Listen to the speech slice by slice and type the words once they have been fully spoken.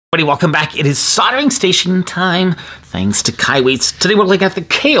Everybody, welcome back. It is soldering station time, thanks to KAIWEETS. Today we're looking at the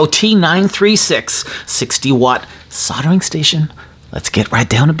KOT-936 60-watt soldering station. Let's get right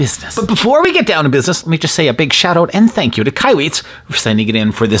down to business. But before we get down to business, let me just say a big shout out and thank you to KAIWEETS for sending it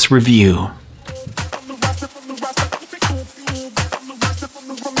in for this review.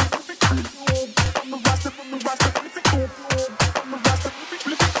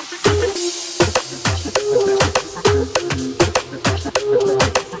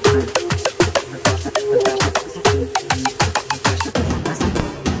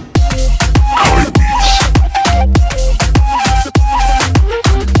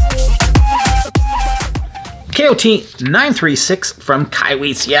 KOT-936 from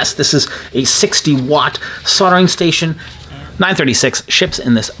KAIWEETS. Yes, this is a 60-watt soldering station. 936 ships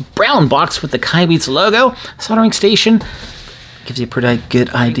in this brown box with the KAIWEETS logo. Soldering station gives you a pretty good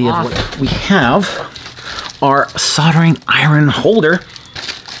idea of what we have. Our soldering iron holder.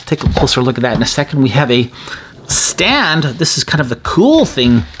 Take a closer look at that in a second. We have a stand. This is kind of the cool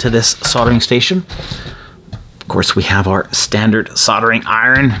thing to this soldering station. Of course, we have our standard soldering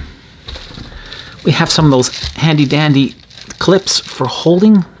iron. We have some of those handy-dandy clips for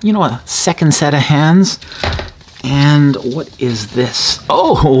holding, you know, a second set of hands. And what is this?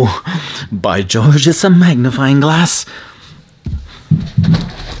 Oh, by George, it's a magnifying glass.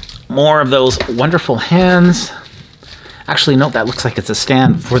 More of those wonderful hands. Actually, no, that looks like it's a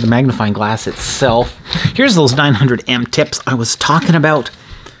stand for the magnifying glass itself. Here's those 900 amp tips I was talking about.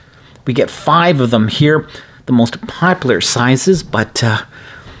 We get 5 of them here, the most popular sizes, but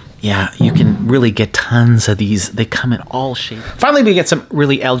yeah, you can really get tons of these. They come in all shapes. Finally, we get some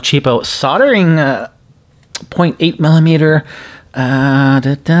really El Cheapo soldering 0.8 millimeter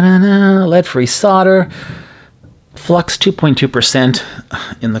lead-free solder. Flux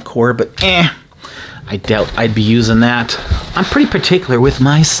 2.2% in the core, but I doubt I'd be using that. I'm pretty particular with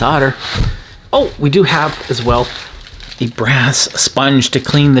my solder. Oh, we do have as well a brass sponge to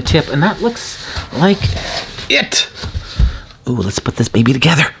clean the tip, and that looks like it. Ooh, let's put this baby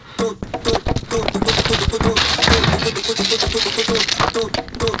together.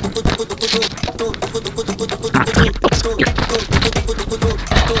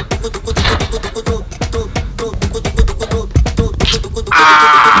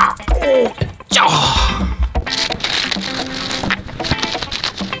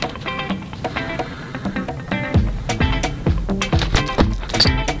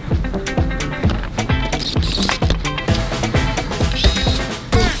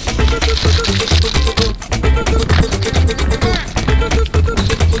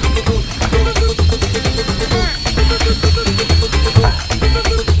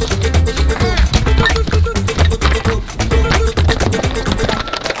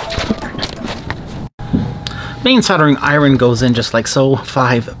 Main soldering iron goes in just like so,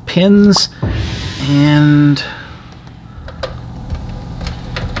 5 pins, and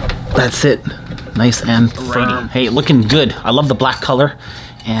that's it. Nice and firm. Hey, looking good. I love the black color,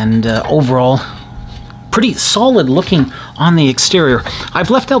 and overall, pretty solid looking on the exterior. I've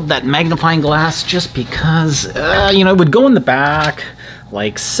left out that magnifying glass just because, you know, it would go in the back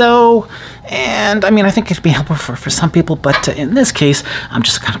like so, and I mean, I think it'd be helpful for some people, but in this case, I'm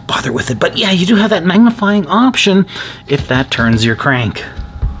just kind of bothered with it. But yeah, you do have that magnifying option if that turns your crank.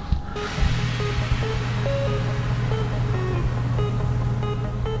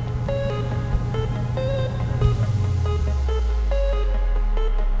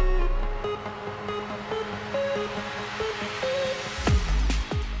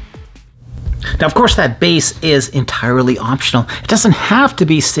 Now, of course, that base is entirely optional. It doesn't have to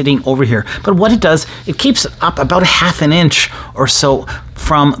be sitting over here, but what it does, it keeps it up about 1/2 inch or so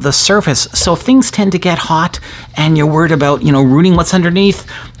from the surface. So if things tend to get hot and you're worried about, you know, rooting what's underneath,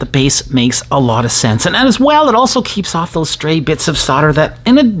 the base makes a lot of sense. And as well, it also keeps off those stray bits of solder that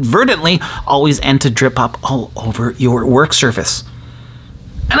inadvertently always end to drip up all over your work surface.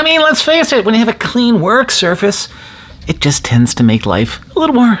 And I mean, let's face it, when you have a clean work surface, it just tends to make life a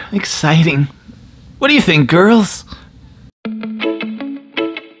little more exciting. What do you think, girls?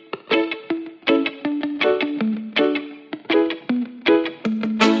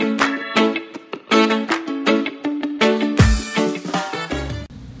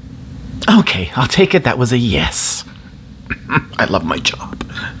 Okay, I'll take it that was a yes. I love my job.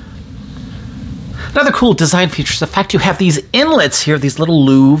 Another cool design feature is the fact you have these inlets here, these little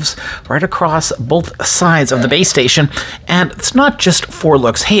loops right across both sides of the base station. And it's not just for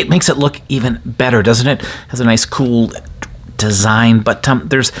looks. Hey, it makes it look even better, doesn't it? Has a nice cool design, but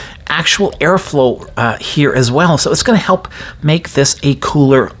there's actual airflow here as well, so it's going to help make this a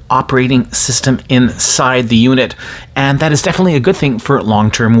cooler operating system inside the unit, and that is definitely a good thing for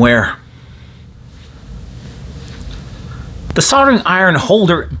long-term wear. The soldering iron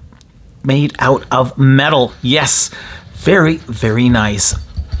holder made out of metal. Yes, very, very nice.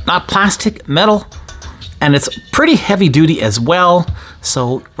 Not plastic, metal, and it's pretty heavy duty as well.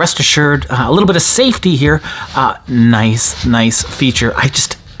 So rest assured, a little bit of safety here. Nice feature. I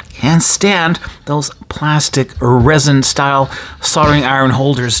just can't stand those plastic resin style soldering iron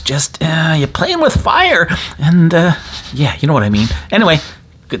holders. Just, you're playing with fire. And yeah, you know what I mean. Anyway,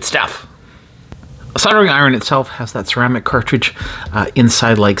 good stuff. A soldering iron itself has that ceramic cartridge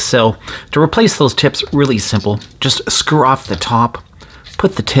inside like so. To replace those tips, really simple. Just screw off the top,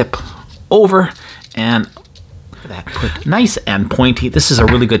 put the tip over, and that put nice and pointy. This is a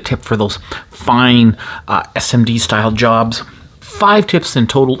really good tip for those fine SMD style jobs. 5 tips in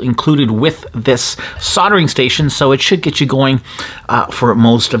total included with this soldering station, so it should get you going for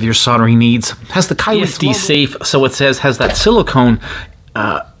most of your soldering needs. Has the KAIWEETS safe, so it says has that silicone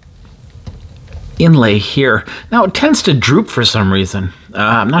inlay here. Now it tends to droop for some reason.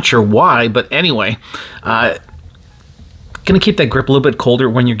 I'm not sure why, but anyway, gonna keep that grip a little bit colder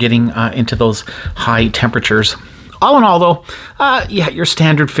when you're getting into those high temperatures. All in all, though, yeah, your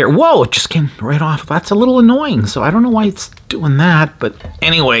standard fare. Whoa, it just came right off. That's a little annoying, so I don't know why it's doing that, but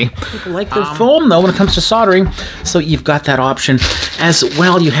anyway. People like their foam, though, when it comes to soldering, so you've got that option. As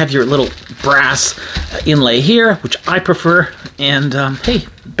well, you have your little brass inlay here, which I prefer, and hey,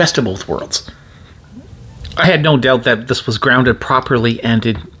 best of both worlds. I had no doubt that this was grounded properly, and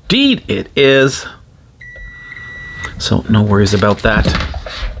indeed it is. So no worries about that.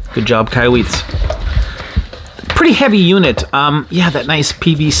 Good job, KAIWEETS. Pretty heavy unit. Yeah, that nice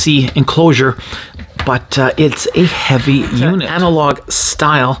PVC enclosure, but it's a heavy unit. Analog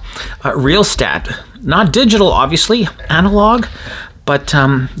style rheostat. Not digital, obviously. Analog, but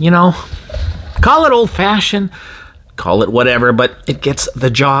you know, call it old-fashioned, call it whatever, but it gets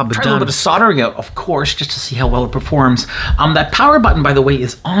the job done. A little bit of soldering out, of course, just to see how well it performs. That power button, by the way,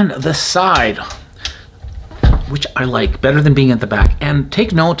 is on the side, which I like better than being at the back. And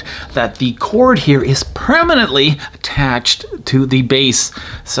take note that the cord here is permanently attached to the base,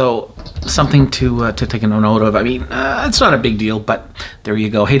 so something to take a note of. I mean, it's not a big deal, but there you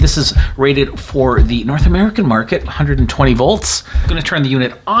go. Hey, this is rated for the North American market, 120 volts. I'm going to turn the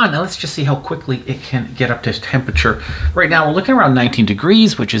unit on. Now let's just see how quickly it can get up to temperature. Right now we're looking around 19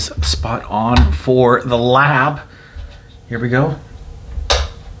 degrees, which is spot on for the lab. Here we go.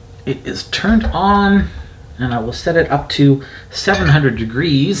 It is turned on, and I will set it up to 700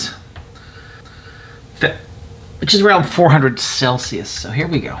 degrees, which is around 400 Celsius. So here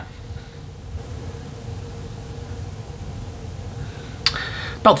we go.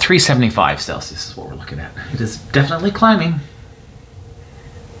 About 375 Celsius is what we're looking at. It is definitely climbing.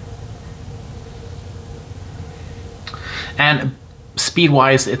 And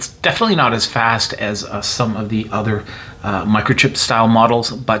speed-wise, it's definitely not as fast as some of the other microchip style models,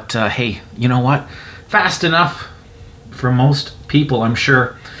 but hey, you know what? Fast enough for most people, I'm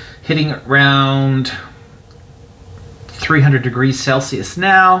sure. Hitting around 300 degrees Celsius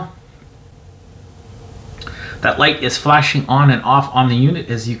now. That light is flashing on and off on the unit,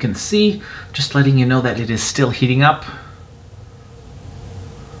 as you can see, just letting you know that it is still heating up.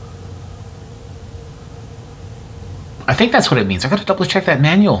 I think that's what it means. I gotta double check that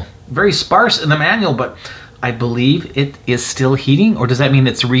manual. Very sparse in the manual, but I believe it is still heating, or does that mean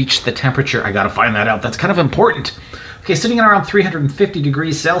it's reached the temperature? I gotta find that out. That's kind of important. Okay, sitting at around 350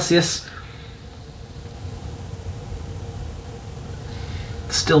 degrees Celsius.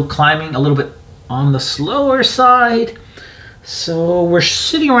 Still climbing a little bit on the slower side. So we're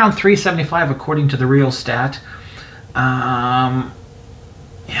sitting around 375 according to the rheostat. Yeah,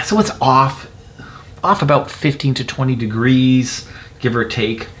 so it's off about 15 to 20 degrees, give or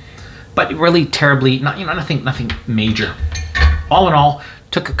take. But really terribly, nothing major. All in all,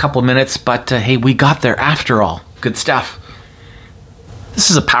 took a couple minutes, but hey, we got there after all. Good stuff. This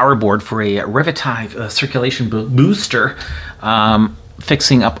is a power board for a Revitive circulation booster,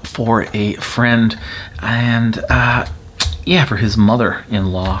 fixing up for a friend, and yeah, for his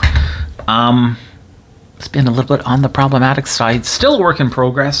mother-in-law. It's been a little bit on the problematic side. Still a work in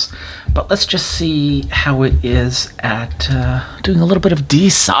progress, but let's just see how it is at doing a little bit of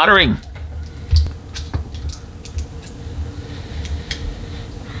desoldering.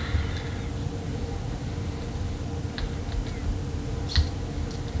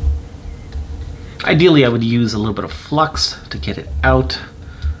 Ideally, I would use a little bit of flux to get it out.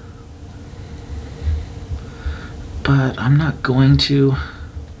 but I'm not going to.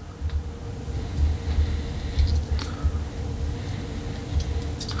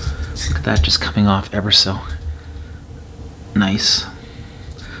 Look at that, just coming off ever so nice.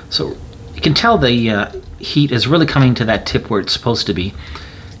 So you can tell the heat is really coming to that tip where it's supposed to be,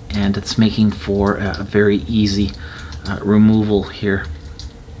 and it's making for a very easy removal here.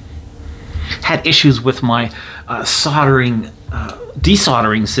 Had issues with my desoldering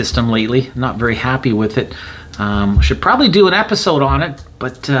system lately. Not very happy with it. Should probably do an episode on it,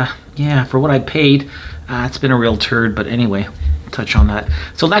 but yeah, for what I paid, it's been a real turd. But anyway, touch on that.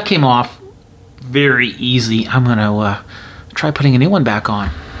 So that came off very easy. I'm gonna try putting a new one back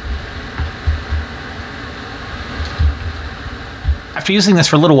on. After using this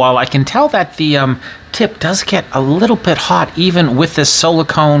for a little while, I can tell that the tip does get a little bit hot, even with this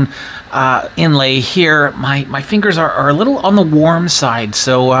silicone inlay here. My fingers are a little on the warm side,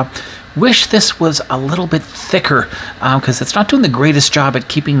 so wish this was a little bit thicker, because it's not doing the greatest job at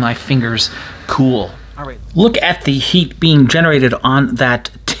keeping my fingers cool. All right, look at the heat being generated on that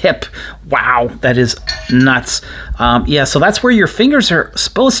tip. Wow, that is nuts. Yeah, so that's where your fingers are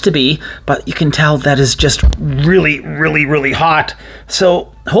supposed to be, but you can tell that is just really, really, really hot.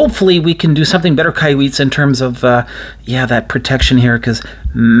 So hopefully we can do something better, KAIWEETS, in terms of, yeah, that protection here, because,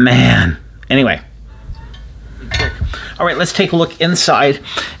 man. Anyway. All right, let's take a look inside,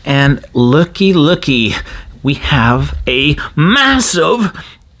 and looky, looky, we have a massive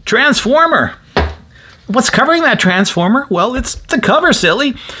transformer. What's covering that transformer? Well, it's the cover,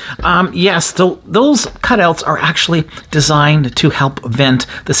 silly. Yes, those cutouts are actually designed to help vent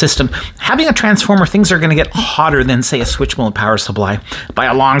the system. Having a transformer, things are going to get hotter than, say, a switch mode power supply by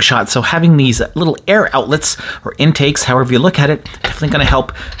a long shot. So having these little air outlets or intakes, however you look at it, definitely going to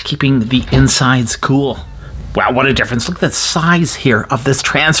help keeping the insides cool. Wow, what a difference. Look at the size here of this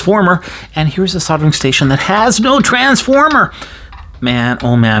transformer. And here's a soldering station that has no transformer. Man,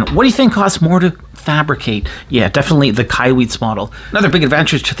 oh man, what do you think costs more to fabricate? Yeah, definitely the KAIWEETS model. Another big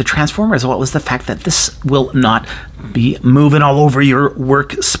advantage to the transformer as well was the fact that this will not be moving all over your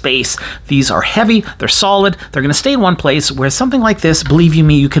workspace. These are heavy, they're solid, they're gonna stay in one place, whereas something like this, believe you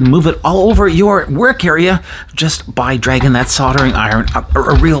me, you can move it all over your work area just by dragging that soldering iron.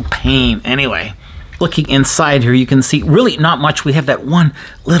 A real pain. Anyway, looking inside here, you can see really not much. We have that one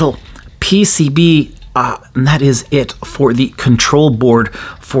little PCB, and that is it for the control board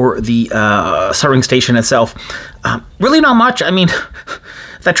for the soldering station itself. Really not much. I mean,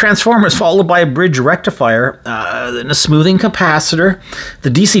 that transformer is followed by a bridge rectifier, and a smoothing capacitor. The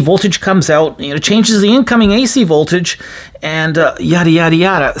DC voltage comes out, you know, changes the incoming AC voltage, and yada, yada,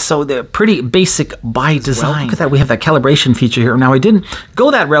 yada. So they're pretty basic by design. Well, look at that, we have that calibration feature here. Now, I didn't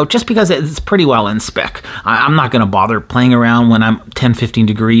go that route just because it's pretty well in spec. I'm not going to bother playing around when I'm 10, 15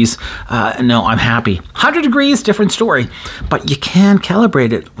 degrees. No, I'm happy. 100 degrees, different story. But you can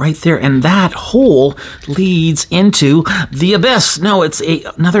calibrate it right there, and that hole leads into the abyss. No, it's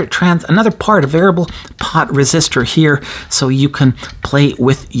another part, a variable pot resistor here, so you can play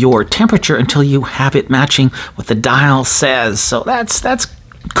with your temperature until you have it matching what the dial says. So that's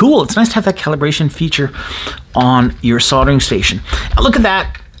cool. It's nice to have that calibration feature on your soldering station. And look at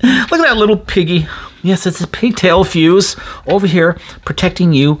that. Look at that little piggy. Yes, it's a pigtail fuse over here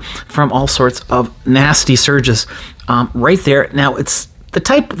protecting you from all sorts of nasty surges. Right there. Now, it's the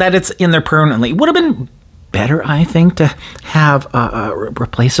type that it's in there permanently. It would have been better, I think, to have a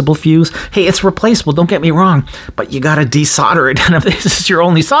replaceable fuse. Hey, it's replaceable, don't get me wrong, but you gotta desolder it. And if this is your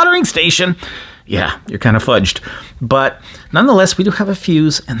only soldering station, yeah, you're kind of fudged. But nonetheless, we do have a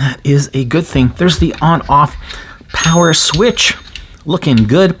fuse, and that is a good thing. There's the on-off power switch. Looking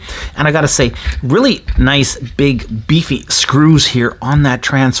good. And I gotta say, really nice, big, beefy screws here on that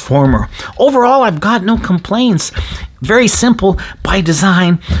transformer. Overall, I've got no complaints. Very simple by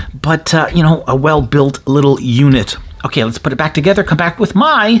design, but, you know, a well-built little unit. Okay, let's put it back together, come back with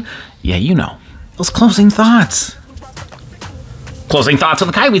my, yeah, you know, those closing thoughts. Closing thoughts on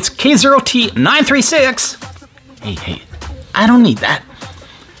the KAIWEETS KZT-936. Hey, I don't need that.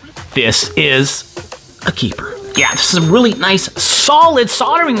 This is a keeper. Yeah, this is a really nice, solid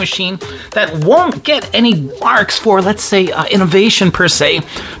soldering machine that won't get any marks for, let's say, innovation per se,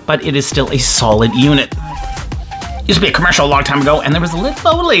 but it is still a solid unit. Used to be a commercial a long time ago, and there was a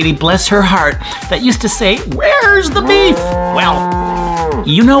little lady, bless her heart, that used to say, "Where's the beef?" Well,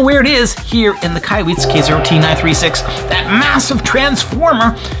 you know where it is, here in the KAIWEETS KZT-936. That massive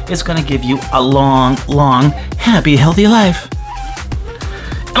transformer is going to give you a long, happy, healthy life.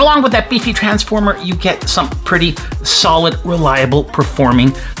 And along with that beefy transformer, you get some pretty solid, reliable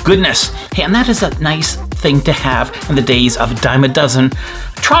performing goodness. Hey, and that is a nice thing to have in the days of a dime a dozen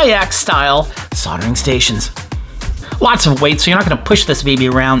triac style soldering stations. Lots of weight, so you're not going to push this baby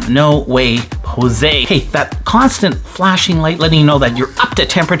around. No way, Jose. Hey, that constant flashing light letting you know that you're up to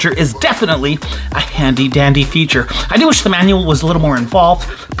temperature is definitely a handy dandy feature. I do wish the manual was a little more involved.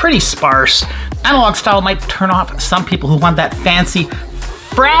 Pretty sparse. Analog style might turn off some people who want that fancy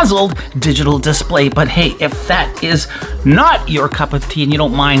frazzled digital display, but hey, if that is not your cup of tea and you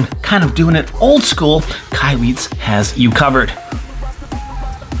don't mind kind of doing it old school, KAIWEETS has you covered.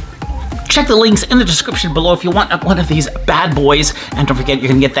 Check the links in the description below if you want one of these bad boys, and don't forget you're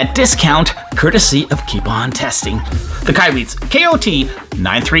gonna get that discount courtesy of Keep On Testing. The KAIWEETS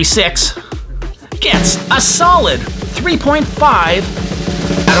KOT-936 gets a solid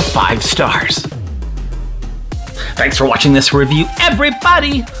 3.5 out of 5 stars. Thanks for watching this review,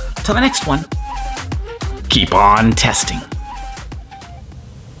 everybody. Till the next one, keep on testing.